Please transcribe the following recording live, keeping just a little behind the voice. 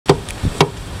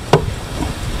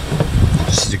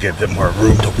to get a bit more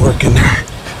room to work in there.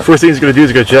 First thing he's going to do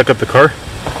is going to jack up the car.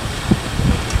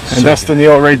 And that's the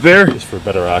nail right there. Just for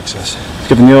better access. Let's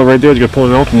get the nail right there. He's going to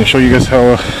pull it out and show you guys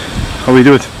how we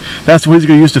do it. That's what he's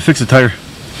going to use to fix the tire.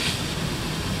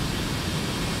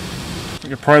 We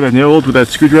can pry that nail out with that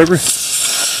screwdriver.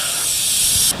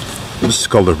 This is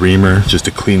called a reamer, just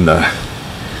to clean the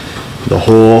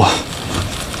hole.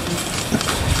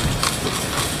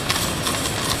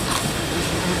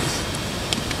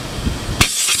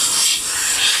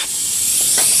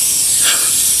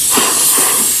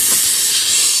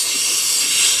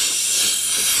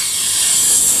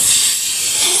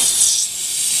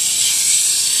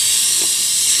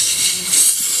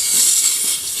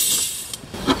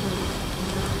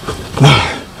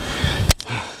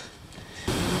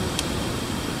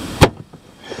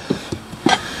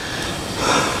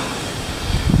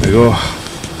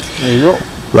 There you go.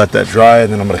 Let that dry,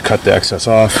 and then I'm going to cut the excess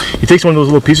off. He takes one of those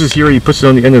little pieces here, he puts it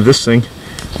on the end of this thing,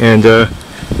 and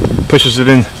pushes it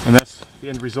in, and that's the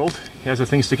end result. He has the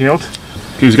thing sticking out.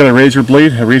 He's got a razor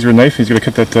blade, a razor knife. He's going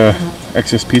to cut that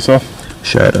excess piece off.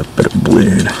 Shut up, bit of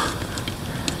blade.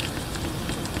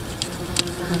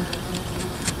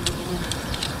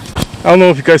 I don't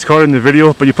know if you guys caught it in the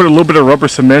video, but you put a little bit of rubber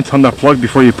cement on that plug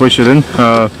before you push it in.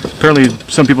 Apparently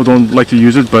some people don't like to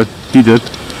use it, but he did.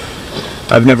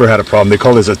 I've never had a problem. They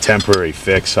call this a temporary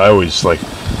fix. I always like,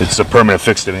 it's a permanent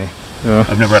fix to me. Yeah.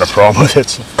 I've never had a problem with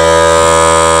it.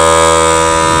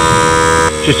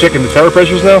 Just checking the tire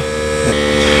pressures now.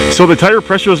 So the tire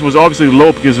pressures was obviously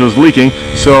low because it was leaking.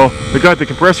 So we got the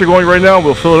compressor going right now.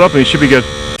 We'll fill it up and it should be good.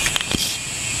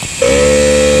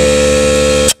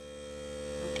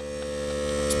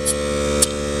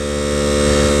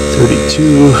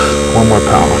 One more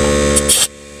pound.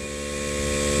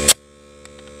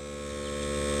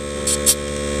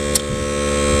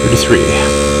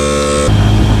 33.